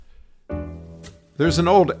There's an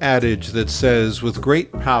old adage that says, with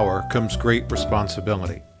great power comes great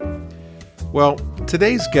responsibility. Well,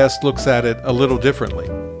 today's guest looks at it a little differently.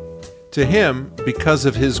 To him, because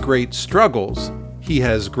of his great struggles, he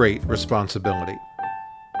has great responsibility.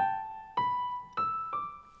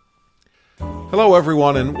 Hello,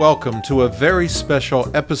 everyone, and welcome to a very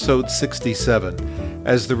special episode 67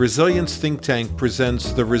 as the Resilience Think Tank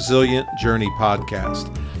presents the Resilient Journey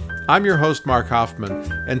podcast. I'm your host, Mark Hoffman,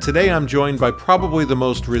 and today I'm joined by probably the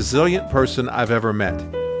most resilient person I've ever met.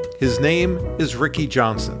 His name is Ricky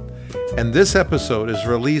Johnson, and this episode is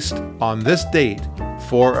released on this date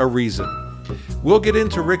for a reason. We'll get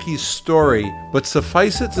into Ricky's story, but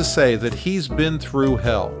suffice it to say that he's been through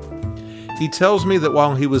hell. He tells me that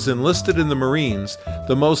while he was enlisted in the Marines,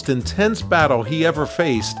 the most intense battle he ever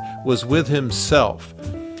faced was with himself.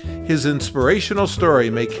 His inspirational story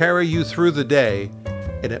may carry you through the day,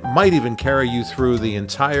 and it might even carry you through the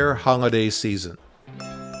entire holiday season.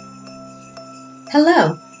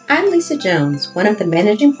 Hello, I'm Lisa Jones, one of the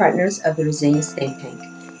managing partners of the Resilience Think Tank.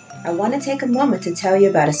 I want to take a moment to tell you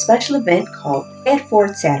about a special event called Pay It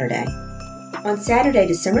Forward Saturday. On Saturday,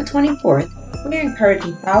 December 24th, we're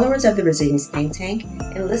encouraging followers of the Resilience Think Tank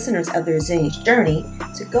and listeners of the Resilience Journey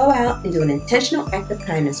to go out and do an intentional act of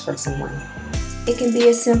kindness for someone. It can be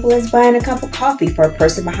as simple as buying a cup of coffee for a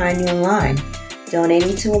person behind you in line,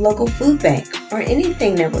 donating to a local food bank, or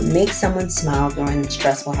anything that would make someone smile during the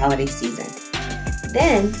stressful holiday season.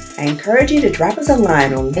 Then, I encourage you to drop us a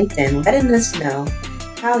line on LinkedIn letting us know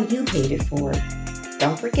how you paid it forward.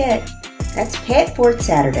 Don't forget, that's Pay It Forward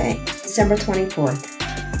Saturday, December 24th.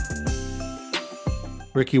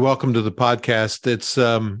 Ricky, welcome to the podcast.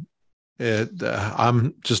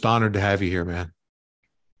 I'm just honored to have you here, man.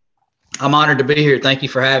 I'm honored to be here. Thank you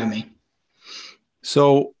for having me.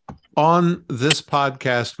 So on this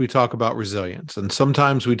podcast, we talk about resilience, and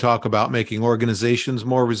sometimes we talk about making organizations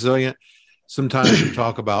more resilient. Sometimes we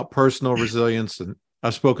talk about personal resilience, and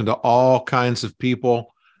I've spoken to all kinds of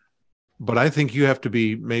people, but I think you have to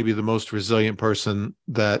be maybe the most resilient person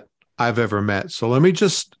that I've ever met. So let me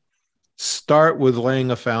just start with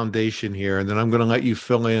laying a foundation here, and then I'm going to let you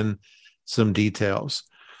fill in some details.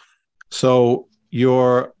 So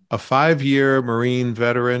you're a 5-year Marine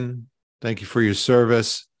veteran. Thank you for your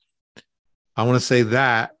service. I want to say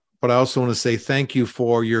that, but I also want to say thank you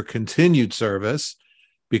for your continued service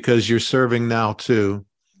because you're serving now too.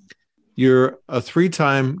 You're a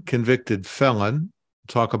 3-time convicted felon.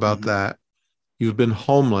 Talk about that. You've been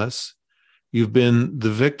homeless. You've been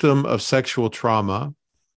the victim of sexual trauma.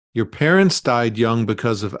 Your parents died young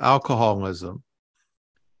because of alcoholism.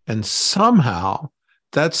 And somehow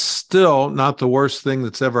that's still not the worst thing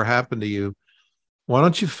that's ever happened to you. Why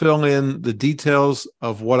don't you fill in the details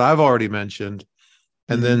of what I've already mentioned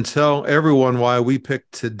and then tell everyone why we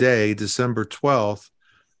picked today, December 12th,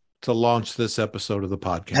 to launch this episode of the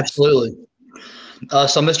podcast. Absolutely.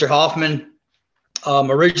 So Mr. Hoffman,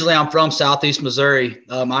 originally I'm from Southeast Missouri.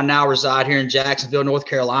 I now reside here in Jacksonville, North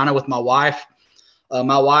Carolina with my wife.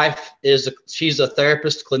 My wife she's a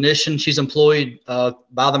therapist, clinician. She's employed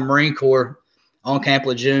by the Marine Corps on Camp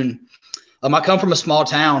Lejeune. I come from a small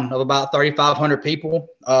town of about 3,500 people.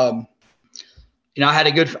 I had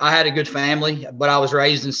a good family, but I was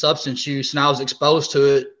raised in substance use and I was exposed to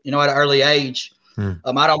it, at an early age. I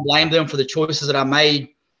don't blame them for the choices that I made,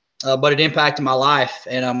 but it impacted my life,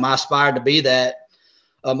 and I aspired to be that.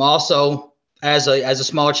 Also, as a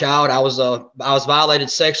small child, I was violated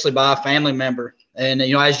sexually by a family member, and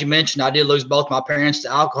as you mentioned, I did lose both my parents to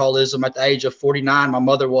alcoholism at the age of 49. My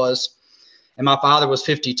mother was, and my father was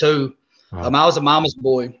 52. Wow. I was a mama's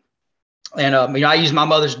boy, and I used my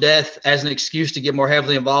mother's death as an excuse to get more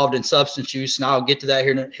heavily involved in substance use, and I'll get to that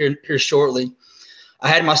here shortly. I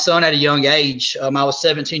had my son at a young age. I was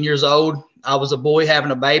 17 years old. I was a boy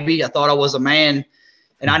having a baby. I thought I was a man,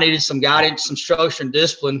 and I needed some guidance, some structure, and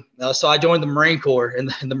discipline. So I joined the Marine Corps, and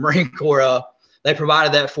the Marine Corps they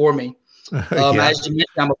provided that for me. As you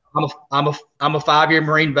mentioned, I'm a 5-year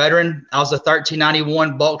Marine veteran. I was a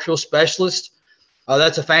 1391 bulk fuel specialist.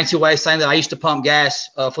 That's a fancy way of saying that I used to pump gas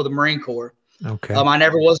for the Marine Corps. Okay. I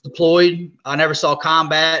never was deployed. I never saw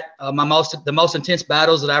combat. The most intense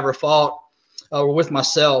battles that I ever fought were with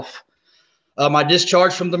myself. I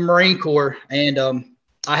discharged from the Marine Corps, and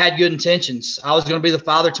I had good intentions. I was going to be the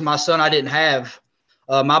father to my son I didn't have.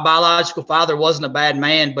 My biological father wasn't a bad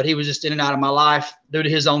man, but he was just in and out of my life due to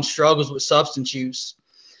his own struggles with substance use.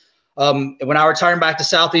 When I returned back to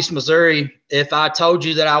Southeast Missouri, if I told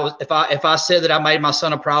you that if I said that I made my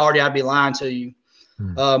son a priority, I'd be lying to you.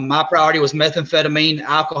 My priority was methamphetamine,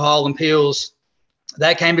 alcohol, and pills.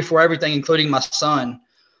 That came before everything, including my son.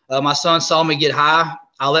 My son saw me get high.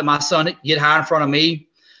 I let my son get high in front of me.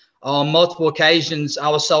 On multiple occasions, I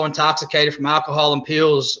was so intoxicated from alcohol and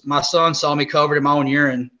pills, my son saw me covered in my own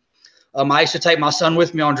urine. I used to take my son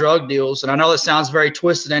with me on drug deals. And I know that sounds very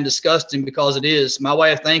twisted and disgusting, because it is. My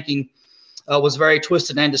way of thinking was very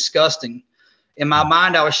twisted and disgusting. In my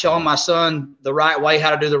mind, I was showing my son the right way,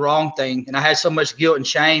 how to do the wrong thing. And I had so much guilt and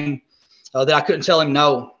shame that I couldn't tell him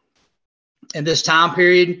no. In this time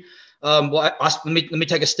period, let me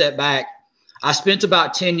take a step back. I spent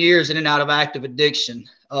about 10 years in and out of active addiction.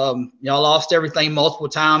 I lost everything multiple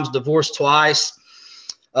times, divorced twice.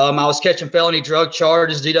 I was catching felony drug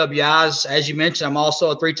charges, DWIs. As you mentioned, I'm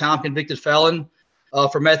also a 3-time convicted felon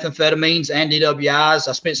for methamphetamines and DWIs.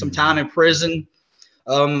 I spent some time in prison.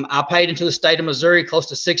 I paid into the state of Missouri close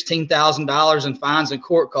to $16,000 in fines and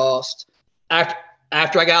court costs.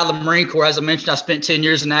 After I got out of the Marine Corps, as I mentioned, I spent 10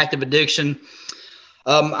 years in active addiction.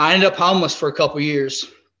 I ended up homeless for a couple of years.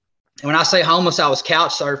 And when I say homeless, I was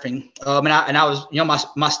couch surfing. And I was,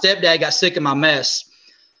 my stepdad got sick of my mess.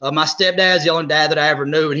 My stepdad's the only dad that I ever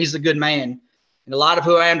knew, and he's a good man. And a lot of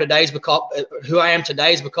who I am today is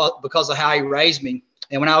because of how he raised me.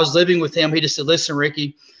 And when I was living with him, he just said, "Listen,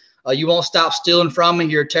 Ricky, you won't stop stealing from me.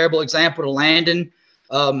 You're a terrible example to Landon.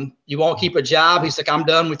 You won't keep a job." He's like, "I'm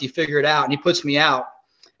done with you. Figure it out." And he puts me out.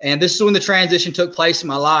 And this is when the transition took place in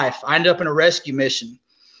my life. I ended up in a rescue mission.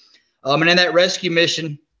 And in that rescue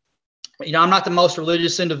mission, I'm not the most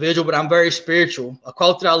religious individual, but I'm very spiritual. A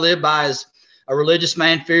quote that I live by is, "A religious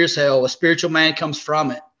man fears hell. A spiritual man comes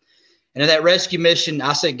from it." And in that rescue mission,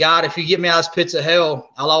 I said, "God, if you get me out of this pits of hell,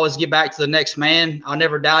 I'll always get back to the next man. I'll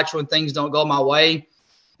never doubt you when things don't go my way.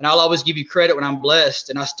 And I'll always give you credit when I'm blessed."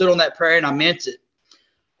 And I stood on that prayer and I meant it.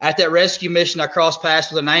 At that rescue mission, I crossed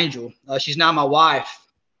paths with an angel. She's now my wife.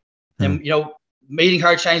 And, meeting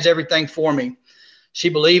her changed everything for me. She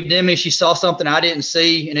believed in me. She saw something I didn't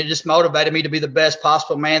see, and it just motivated me to be the best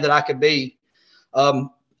possible man that I could be.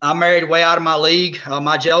 I'm married way out of my league.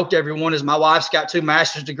 My joke to everyone is my wife's got 2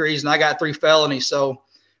 master's degrees and I got 3 felonies. So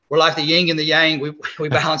we're like the yin and the yang. We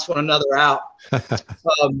balance one another out.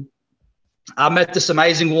 I met this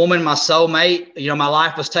amazing woman, my soulmate. My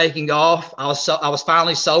life was taking off. I was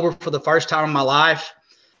finally sober for the first time in my life.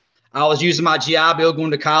 I was using my GI Bill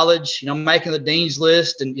going to college, making the dean's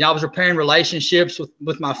list. And, I was repairing relationships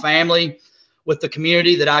with my family, with the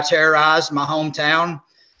community that I terrorized, my hometown.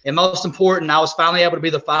 And most important, I was finally able to be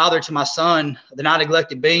the father to my son that I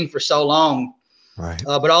neglected being for so long. Right.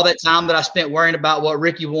 But all that time that I spent worrying about what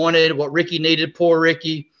Ricky wanted, what Ricky needed, poor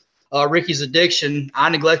Ricky, Ricky's addiction, I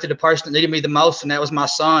neglected the person that needed me the most, and that was my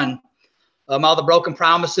son. All the broken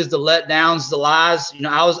promises, the letdowns, the lies.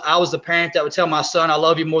 I was the parent that would tell my son, "I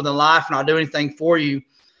love you more than life, and I'll do anything for you."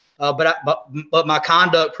 But my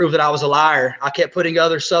conduct proved that I was a liar. I kept putting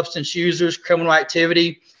other substance users, criminal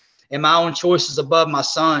activity, and my own choices above my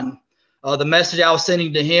son. The message I was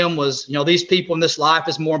sending to him was, these people in this life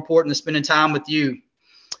is more important than spending time with you.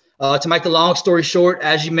 To make the long story short,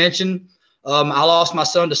 as you mentioned, I lost my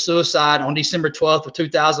son to suicide on December 12th of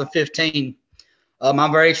 2015.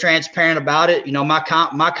 I'm very transparent about it.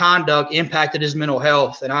 My conduct impacted his mental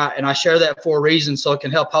health, and I share that for a reason, so it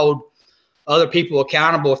can help hold other people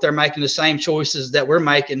accountable if they're making the same choices that we're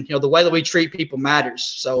making. The way that we treat people matters.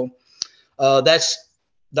 So that's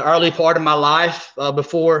the early part of my life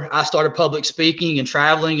before I started public speaking and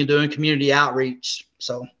traveling and doing community outreach.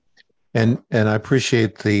 So. And I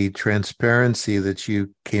appreciate the transparency that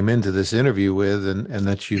you came into this interview with, and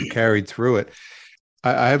that you've carried through it.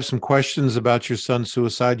 I have some questions about your son's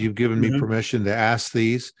suicide. You've given me permission to ask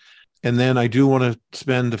these. And then I do want to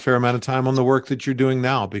spend a fair amount of time on the work that you're doing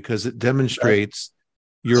now, because it demonstrates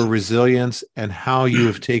your resilience and how you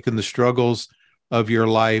have taken the struggles of your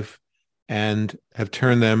life and are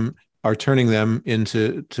turning them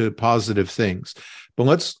into positive things.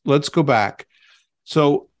 But let's go back.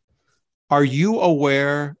 So are you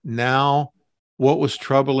aware now what was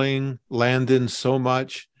troubling Landon so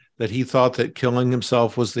much that he thought that killing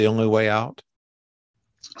himself was the only way out?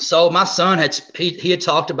 So my son had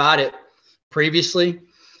talked about it previously.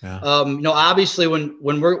 Yeah. Obviously when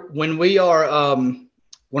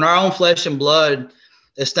our own flesh and blood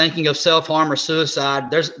is thinking of self-harm or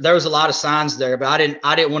suicide, there was a lot of signs there, but I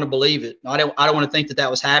didn't want to believe it. I don't want to think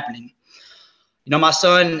that was happening. My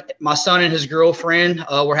son and his girlfriend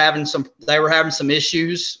were having some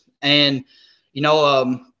issues, and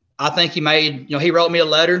I think he wrote me a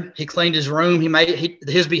letter. He cleaned his room.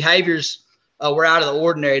 His behaviors were out of the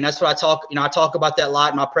ordinary. And that's what I talk about that a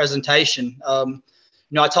lot in my presentation.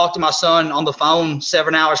 I talked to my son on the phone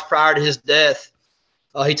 7 hours prior to his death.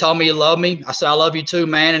 He told me he loved me. I said, "I love you too,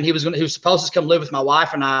 man." And he was supposed to come live with my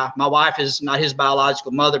wife and I. My wife is not his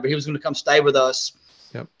biological mother, but he was going to come stay with us.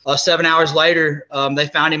 Yep. 7 hours later, they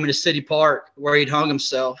found him in a city park where he'd hung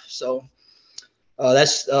himself. So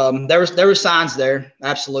there were signs there.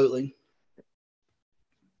 Absolutely.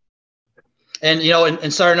 And,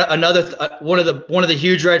 and sir, another, one of the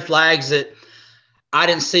huge red flags that I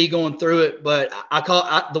didn't see going through it, but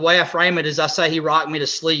the way I frame it is I say he rocked me to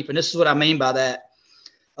sleep. And this is what I mean by that.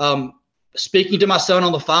 Speaking to my son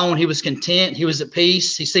on the phone, he was content. He was at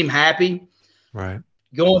peace. He seemed happy. Right.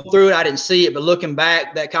 Going through it, I didn't see it, but looking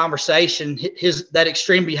back, that conversation, that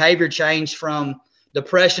extreme behavior changed from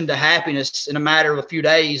depression to happiness in a matter of a few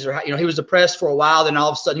days. Or, he was depressed for a while, then all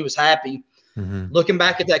of a sudden he was happy. Mm-hmm. Looking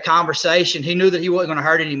back at that conversation, he knew that he wasn't going to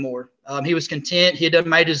hurt anymore. He was content. He had done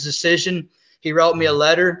made his decision. He wrote me a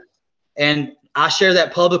letter, and I share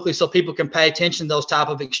that publicly so people can pay attention to those type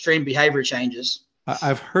of extreme behavior changes.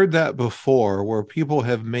 I've heard that before, where people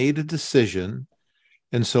have made a decision,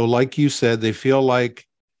 and so, like you said, they feel like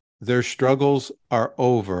their struggles are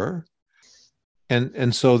over,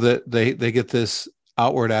 and so that they get this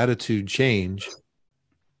outward attitude change.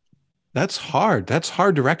 That's hard. That's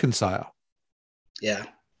hard to reconcile. Yeah,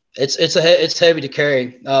 it's heavy to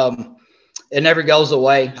carry. It never goes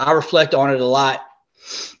away. I reflect on it a lot.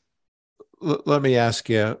 Let me ask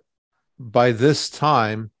you, by this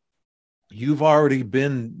time, you've already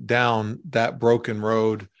been down that broken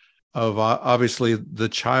road of obviously the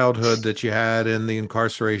childhood that you had and the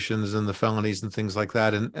incarcerations and the felonies and things like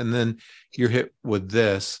that. And then you're hit with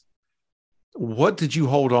this. What did you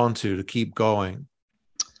hold on to keep going?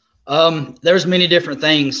 There's many different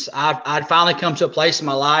things. I'd finally come to a place in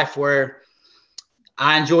my life where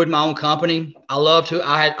I enjoyed my own company. I loved who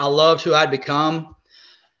I'd become.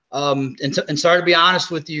 And sorry to be honest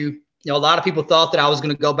with you, a lot of people thought that I was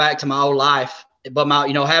going to go back to my old life, but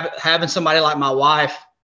having somebody like my wife,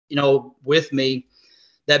 with me,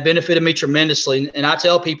 that benefited me tremendously. And I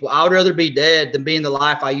tell people I would rather be dead than be in the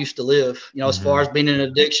life I used to live, as far as being in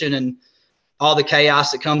addiction and all the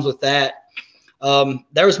chaos that comes with that.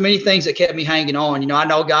 There was many things that kept me hanging on.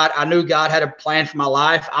 I knew God had a plan for my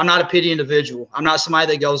life. I'm not a pity individual. I'm not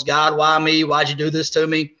somebody that goes, God, why me? Why'd you do this to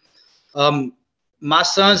me? My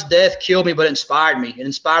son's death killed me, but it inspired me. It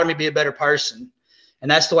inspired me to be a better person. And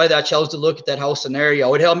that's the way that I chose to look at that whole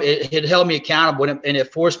scenario. It held me accountable, and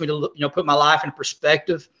it forced me to, put my life in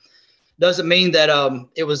perspective. Doesn't mean that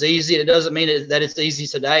it was easy. It doesn't mean that it's easy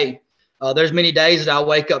today. There's many days that I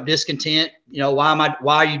wake up discontent. Why am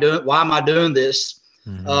I doing this?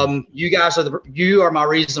 Mm-hmm. You are my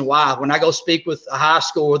reason why. When I go speak with a high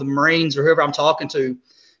school or the Marines or whoever I'm talking to,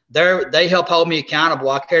 they help hold me accountable.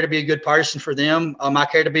 I care to be a good person for them. I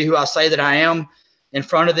care to be who I say that I am in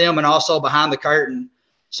front of them and also behind the curtain.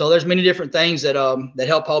 So there's many different things that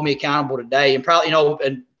help hold me accountable today. And probably,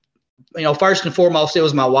 first and foremost, it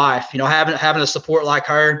was my wife. Having a support like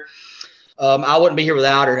her. I wouldn't be here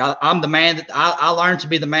without her. I'm the man that I learned to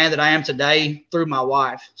be the man that I am today through my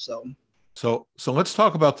wife. So let's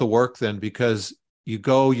talk about the work then, because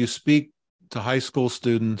you speak to high school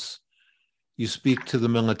students, you speak to the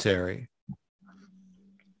military.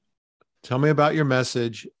 Tell me about your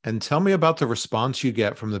message and tell me about the response you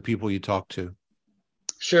get from the people you talk to.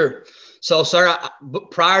 Sure. So, sir,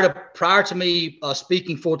 prior to me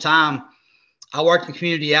speaking full time, I worked in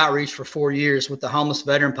community outreach for 4 years with the homeless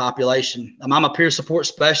veteran population. I'm a peer support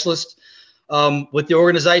specialist. With the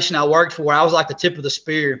organization I worked for, I was like the tip of the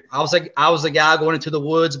spear. I was a guy going into the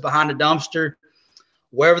woods behind a dumpster,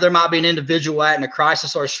 wherever there might be an individual at in a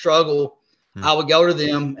crisis or a struggle. I would go to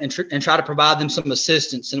them and try to provide them some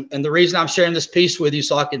assistance. And the reason I'm sharing this piece with you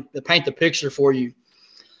so I can paint the picture for you.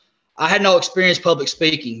 I had no experience public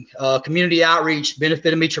speaking. Community outreach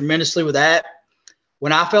benefited me tremendously with that.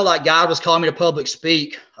 When I felt like God was calling me to public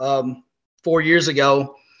speak 4 years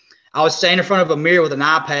ago, I would stand in front of a mirror with an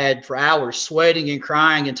iPad for hours, sweating and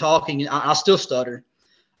crying and talking. I still stutter.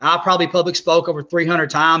 I probably public spoke over 300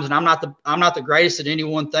 times, and I'm not the greatest at any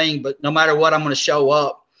one thing, but no matter what, I'm going to show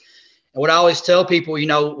up. And what I always tell people,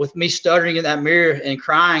 with me stuttering in that mirror and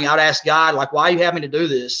crying, I'd ask God, like, why are you having me to do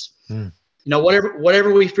this?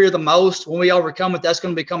 Whatever we fear the most, when we overcome it, that's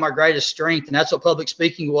going to become our greatest strength. And that's what public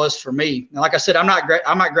speaking was for me. And like I said, I'm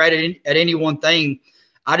not great at any one thing.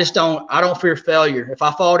 I don't fear failure. If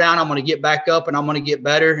I fall down, I'm going to get back up and I'm going to get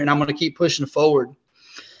better and I'm going to keep pushing forward.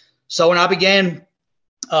 So when I began,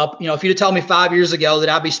 if you'd have told me 5 years ago that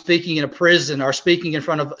I'd be speaking in a prison or speaking in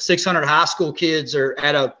front of 600 high school kids or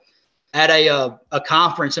at a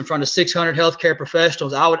conference in front of 600 healthcare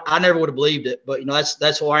professionals, I never would have believed it. But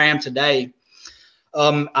that's where I am today.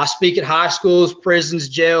 I speak at high schools, prisons,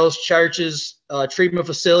 jails, churches, treatment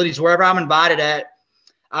facilities, wherever I'm invited at,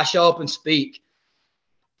 I show up and speak.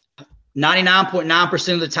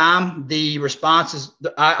 99.9% of the time, the response is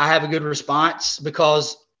I have a good response,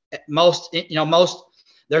 because most,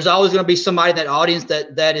 there's always going to be somebody in that audience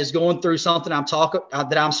that is going through something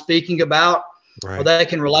that I'm speaking about, Right. or they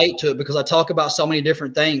can relate to it, because I talk about so many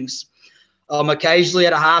different things. Occasionally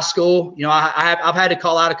at a high school, I've had to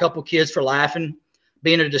call out a couple kids for laughing,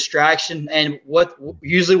 being a distraction. And what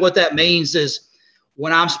that means is,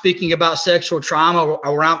 when I'm speaking about sexual trauma,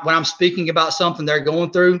 or when I'm speaking about something they're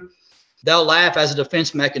going through, they'll laugh as a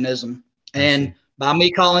defense mechanism. And by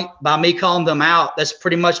me calling them out, that's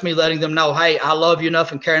pretty much me letting them know, hey, I love you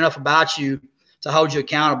enough and care enough about you to hold you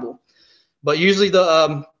accountable. But usually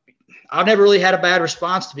I've never really had a bad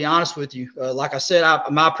response, to be honest with you. Like I said,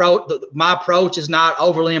 my approach is not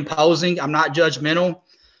overly imposing. I'm not judgmental.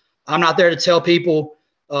 I'm not there to tell people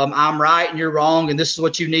I'm right and you're wrong and this is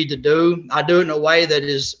what you need to do. I do it in a way that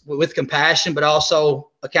is with compassion, but also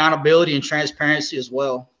accountability and transparency as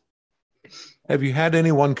well. Have you had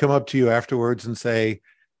anyone come up to you afterwards and say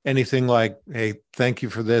anything like, hey, thank you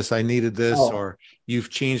for this, I needed this, or you've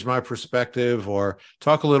changed my perspective, or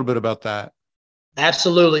talk a little bit about that?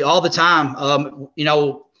 Absolutely. All the time.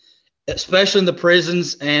 Especially in the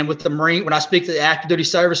prisons and with the Marine, when I speak to the active duty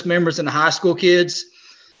service members and the high school kids,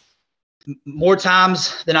 more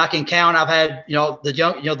times than I can count, I've had,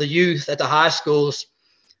 the youth at the high schools,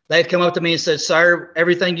 they've come up to me and said, sir,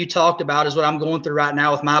 everything you talked about is what I'm going through right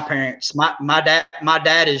now with my parents. My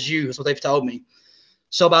dad is you, is what they've told me.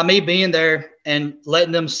 So by me being there and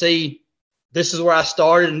letting them see this is where I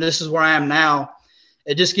started and this is where I am now,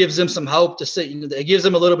 it just gives them some hope to see. It gives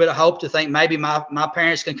them a little bit of hope to think maybe my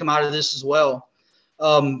parents can come out of this as well.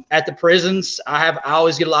 At the prisons, I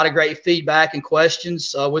always get a lot of great feedback and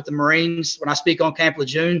questions with the Marines when I speak on Camp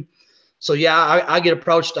Lejeune. So yeah, I get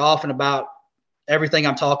approached often about everything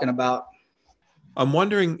I'm talking about. I'm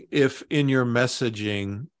wondering if in your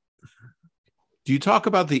messaging, do you talk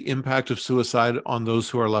about the impact of suicide on those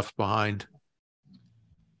who are left behind?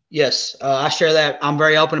 Yes, I share that. I'm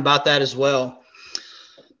very open about that as well.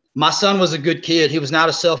 My son was a good kid. He was not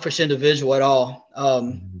a selfish individual at all.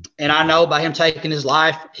 And I know by him taking his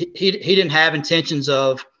life, he didn't have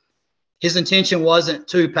his intention wasn't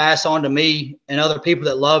to pass on to me and other people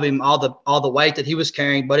that love him all the weight that he was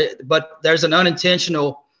carrying. But there's an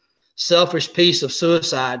unintentional, selfish piece of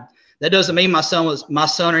suicide. That doesn't mean my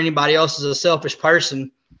son or anybody else is a selfish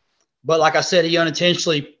person. But like I said, he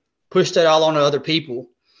unintentionally pushed that all onto other people.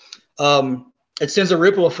 It sends a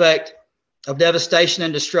ripple effect of devastation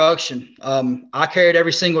and destruction. I carry it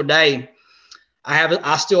every single day.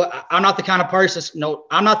 I'm not the kind of person.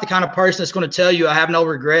 I'm not the kind of person that's going to tell you I have no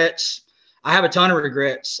regrets. I have a ton of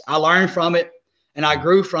regrets. I learned from it and I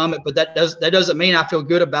grew from it, but that doesn't mean I feel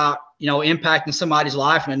good about, impacting somebody's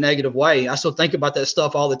life in a negative way. I still think about that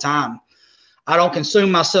stuff all the time. I don't consume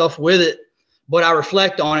myself with it, but I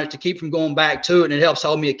reflect on it to keep from going back to it, and it helps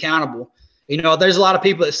hold me accountable. There's a lot of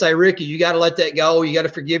people that say, Ricky, you got to let that go. You got to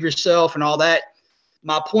forgive yourself and all that.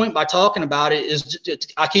 My point by talking about it is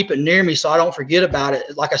I keep it near me so I don't forget about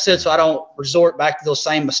it. Like I said, so I don't resort back to those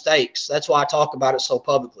same mistakes. That's why I talk about it so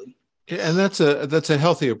publicly. And that's a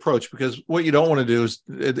healthy approach, because what you don't want to do is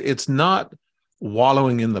it's not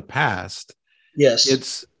wallowing in the past.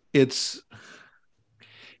 Yes. It's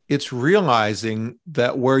realizing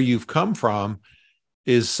that where you've come from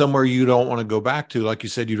is somewhere you don't want to go back to. Like you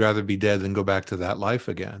said, you'd rather be dead than go back to that life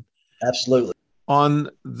again. Absolutely. On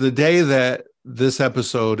the day that this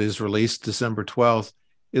episode is released, December 12th,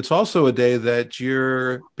 it's also a day that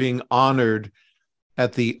you're being honored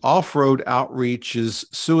at the Off-Road Outreach's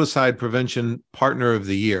Suicide Prevention Partner of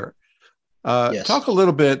the Year. Yes. Talk a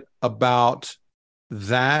little bit about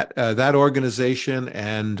that organization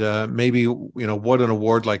and maybe what an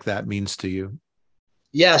award like that means to you.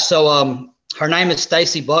 Yeah. So her name is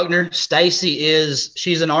Stacy Buckner.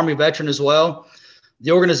 She's an Army veteran as well.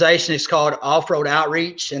 The organization is called Off-Road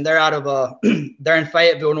Outreach, and they're they're in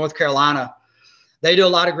Fayetteville, North Carolina. They do a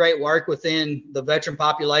lot of great work within the veteran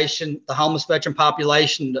population, the homeless veteran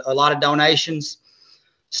population, a lot of donations.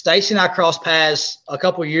 Stacy and I crossed paths a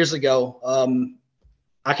couple of years ago.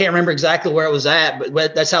 I can't remember exactly where it was at,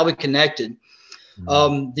 but that's how we connected.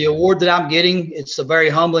 The award that I'm getting, it's a very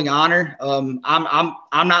humbling honor. I'm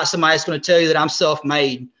not somebody that's going to tell you that I'm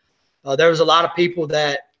self-made. There was a lot of people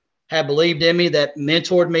that have believed in me, that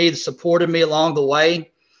mentored me, that supported me along the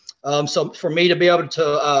way. So for me to be able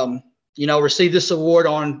to, receive this award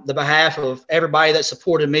on the behalf of everybody that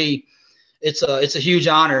supported me, it's a huge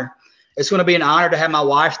honor. It's going to be an honor to have my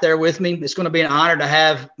wife there with me. It's going to be an honor to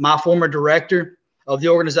have my former director of the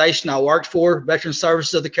organization I worked for, Veteran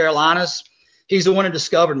Services of the Carolinas. He's the one who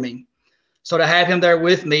discovered me. So to have him there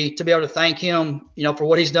with me, to be able to thank him, for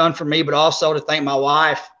what he's done for me, but also to thank my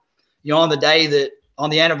wife, on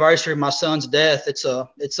the anniversary of my son's death, it's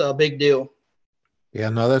a big deal. Yeah,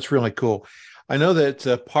 no, that's really cool. I know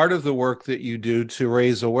that part of the work that you do to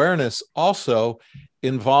raise awareness also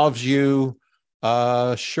involves you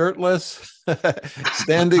shirtless,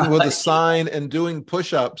 standing with a sign and doing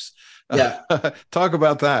push-ups. Yeah. Talk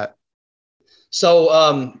about that.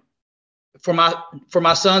 So for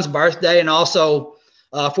my son's birthday, and also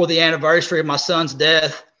for the anniversary of my son's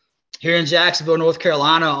death, here in Jacksonville, North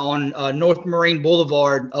Carolina, on North Marine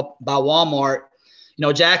Boulevard up by Walmart.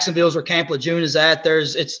 Jacksonville's where Camp Lejeune is at.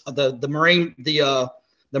 It's the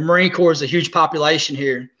Marine Corps is a huge population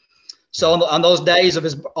here. So on those days of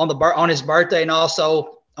on his birthday, and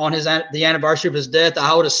also on the anniversary of his death, I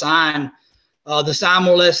hold a sign. The sign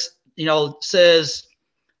more or less, says,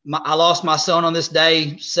 I lost my son on this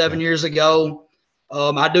day 7 years ago.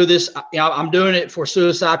 I do this, I'm doing it for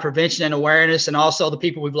suicide prevention and awareness, and also the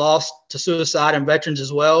people we've lost to suicide and veterans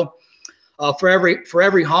as well. For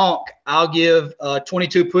every honk, I'll give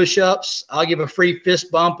 22 push-ups. I'll give a free fist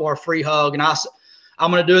bump or a free hug. And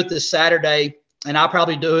I'm going to do it this Saturday, and I'll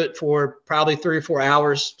probably do it for probably 3 or 4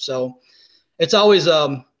 hours. So it's always,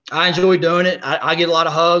 I enjoy doing it. I get a lot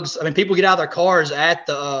of hugs. I mean, people get out of their cars at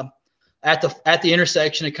the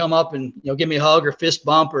intersection and come up and, give me a hug or fist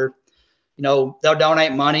bump, or, they'll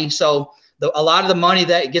donate money. So a lot of the money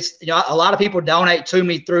that gets, a lot of people donate to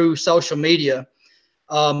me through social media.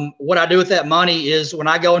 What I do with that money is when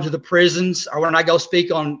I go into the prisons, or when I go speak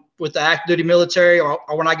with the active duty military, or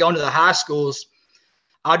when I go into the high schools,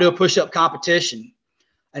 I'll do a push-up competition,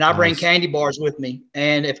 and I bring candy bars with me.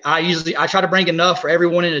 And I try to bring enough for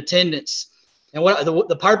everyone in attendance. And what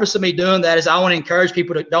the purpose of me doing that is I want to encourage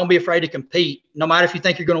people to don't be afraid to compete. No matter if you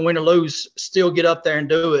think you're going to win or lose, still get up there and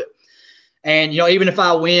do it. And, even if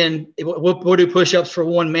I win, we'll do push-ups for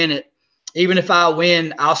 1 minute. Even if I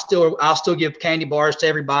win, I'll still give candy bars to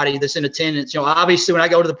everybody that's in attendance. Obviously when I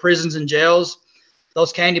go to the prisons and jails,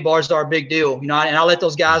 those candy bars are a big deal, and I let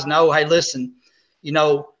those guys know, hey, listen,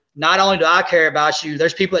 not only do I care about you,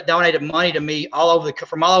 there's people that donated money to me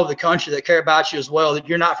from all over the country that care about you as well, that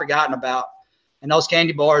you're not forgotten about. And those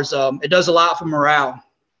candy bars, it does a lot for morale.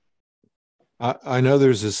 I know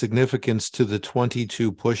there's a significance to the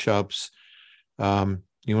 22 push-ups.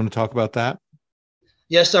 You want to talk about that?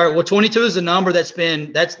 Yes, sir. Well, 22 is the number I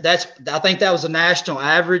think that was a national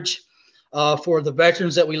average for the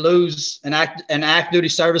veterans that we lose and active duty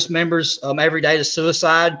service members every day to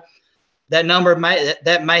suicide. That number may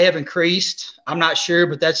have increased. I'm not sure,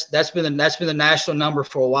 but that's been the national number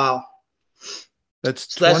for a while.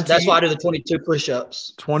 That's why I do the 22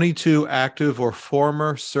 push-ups. 22 active or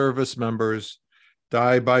former service members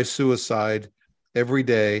die by suicide every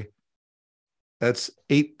day. That's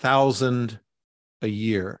 8,000 a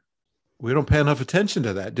year. We don't pay enough attention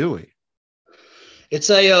to that, do we? It's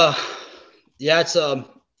it's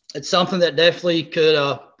something that definitely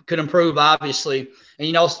could improve, obviously.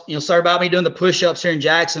 And sorry about me doing the push-ups here in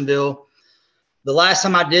Jacksonville. The last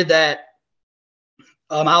time I did that,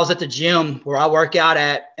 I was at the gym where I work out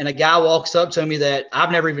at, and a guy walks up to me that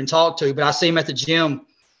I've never even talked to, but I see him at the gym,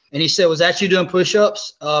 and he said, "Was that you doing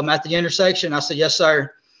push-ups at the intersection?" I said, "Yes,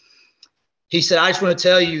 sir." He said, "I just want to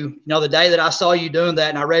tell you, the day that I saw you doing that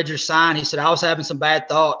and I read your sign," he said, "I was having some bad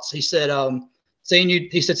thoughts." He said, seeing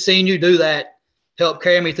you do that helped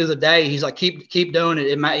carry me through the day. He's like, keep doing it.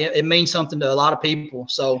 It means something to a lot of people.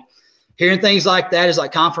 So hearing things like that is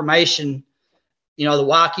like confirmation, the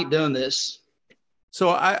why I keep doing this. So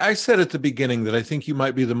I said at the beginning that I think you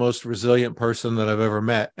might be the most resilient person that I've ever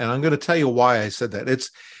met. And I'm going to tell you why I said that.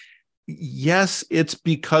 It's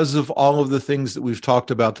because of all of the things that we've talked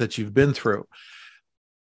about that you've been through.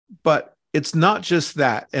 But it's not just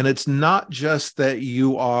that. And it's not just that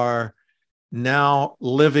you are now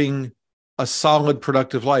living a solid,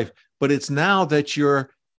 productive life, but it's now that you're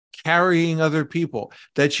carrying other people,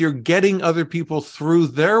 that you're getting other people through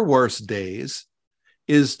their worst days.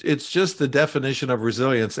 It's just the definition of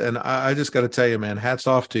resilience. And I just got to tell you, man, hats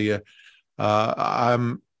off to you.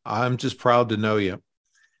 I'm just proud to know you.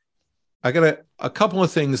 I got a couple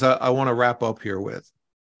of things I want to wrap up here with.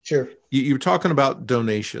 Sure. You're talking about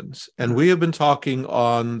donations, and we have been talking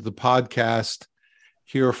on the podcast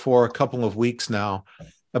here for a couple of weeks now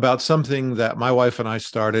about something that my wife and I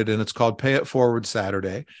started, and it's called Pay It Forward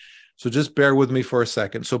Saturday. So just bear with me for a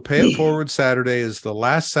second. So Pay It Forward Saturday is the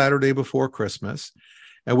last Saturday before Christmas.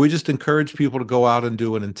 And we just encourage people to go out and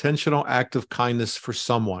do an intentional act of kindness for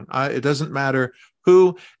someone. It doesn't matter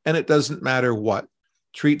who, and it doesn't matter what.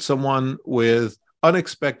 Treat someone with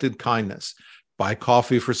unexpected kindness. Buy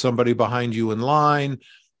coffee for somebody behind you in line,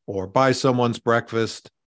 or buy someone's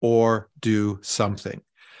breakfast or do something.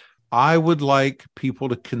 I would like people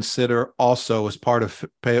to consider also, as part of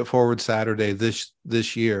Pay It Forward Saturday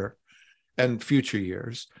this year and future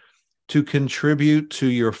years, to contribute to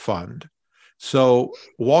your fund. So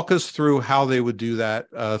walk us through how they would do that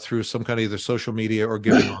through some kind of either social media or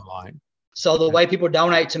giving online. So the way people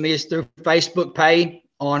donate to me is through Facebook Pay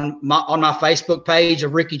on my Facebook page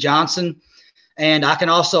of Ricky Johnson. And I can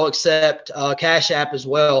also accept Cash App as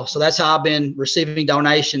well. So that's how I've been receiving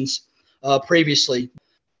donations previously.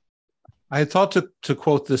 I had thought to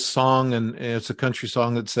quote this song, and it's a country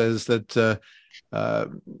song that says that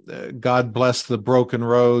God bless the broken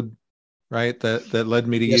road, right? That led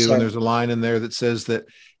me to Yes, you. sir. And there's a line in there that says that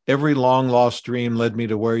every long lost dream led me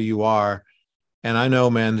to where you are. And I know,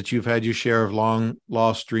 man, that you've had your share of long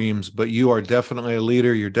lost dreams, but you are definitely a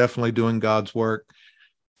leader. You're definitely doing God's work.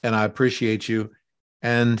 And I appreciate you.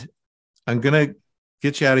 And I'm going to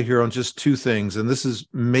get you out of here on just two things. And this is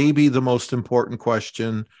maybe the most important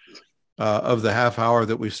question of the half hour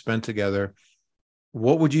that we've spent together.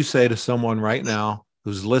 What would you say to someone right now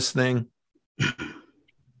who's listening?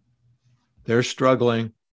 They're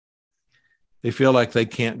struggling. They feel like they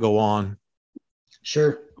can't go on.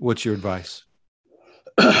 Sure. What's your advice?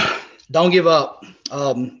 Don't give up.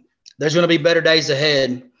 There's going to be better days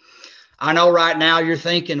ahead. I know right now you're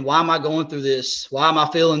thinking, why am I going through this? Why am I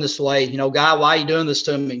feeling this way? You know, God, why are you doing this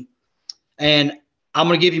to me? And I'm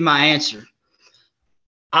going to give you my answer.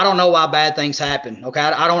 I don't know why bad things happen. Okay.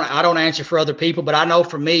 I don't answer for other people, but I know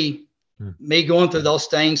for me, me going through those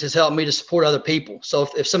things has helped me to support other people. So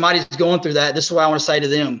if somebody's going through that, this is what I want to say to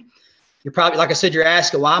them. You're probably, like I said, you're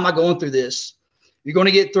asking, why am I going through this? You're going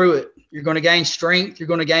to get through it. You're going to gain strength. You're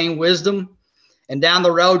going to gain wisdom. And down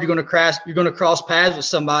the road, you're going to cross paths with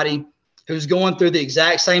somebody who's going through the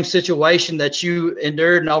exact same situation that you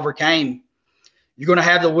endured and overcame. You're going to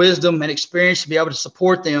have the wisdom and experience to be able to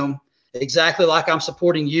support them exactly like I'm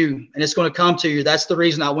supporting you. And it's going to come to you. That's the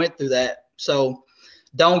reason I went through that. So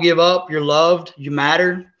don't give up. You're loved. You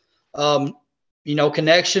matter.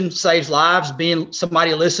 Connection saves lives. Being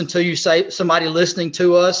somebody listen to you, somebody listening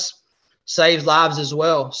to us saves lives as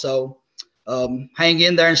well. So hang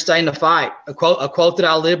in there and stay in the fight. A quote that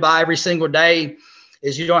I live by every single day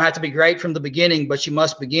is, you don't have to be great from the beginning, but you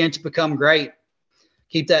must begin to become great.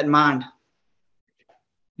 Keep that in mind.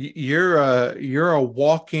 You're a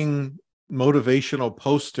walking motivational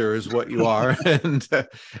poster is what you are.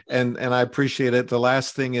 and I appreciate it. The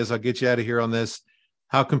last thing is, I'll get you out of here on this.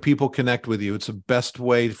 How can people connect with you? It's the best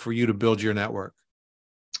way for you to build your network.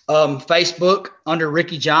 Facebook under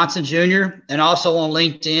Ricky Johnson Jr. and also on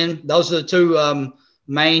LinkedIn. Those are the two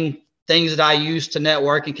main things that I use to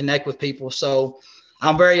network and connect with people. So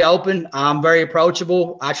I'm very open. I'm very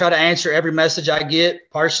approachable. I try to answer every message I get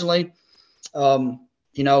personally. Send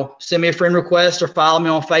me a friend request or follow me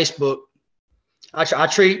on Facebook. I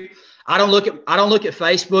don't look at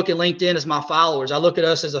Facebook and LinkedIn as my followers. I look at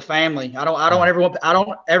us as a family. I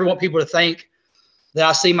don't ever want people to think that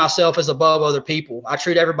I see myself as above other people. I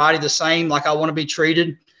treat everybody the same, like I want to be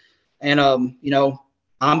treated. And,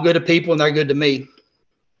 I'm good to people and they're good to me.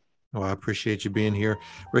 Well, I appreciate you being here.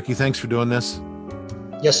 Ricky, thanks for doing this.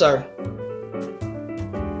 Yes, sir.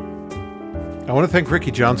 I want to thank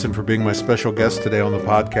Ricky Johnson for being my special guest today on the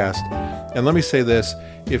podcast. And let me say this,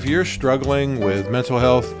 if you're struggling with mental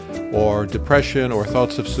health or depression or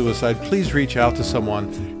thoughts of suicide, please reach out to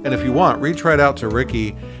someone. And if you want, reach right out to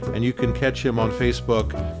Ricky, and you can catch him on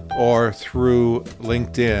Facebook or through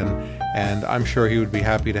LinkedIn. And I'm sure he would be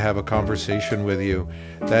happy to have a conversation with you.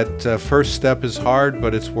 That first step is hard,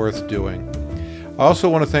 but it's worth doing. I also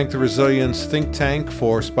want to thank the Resilience Think Tank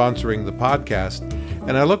for sponsoring the podcast.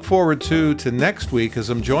 And I look forward to next week, as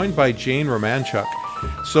I'm joined by Jane Romanchuk.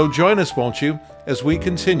 So join us, won't you, as we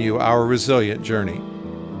continue our resilient journey.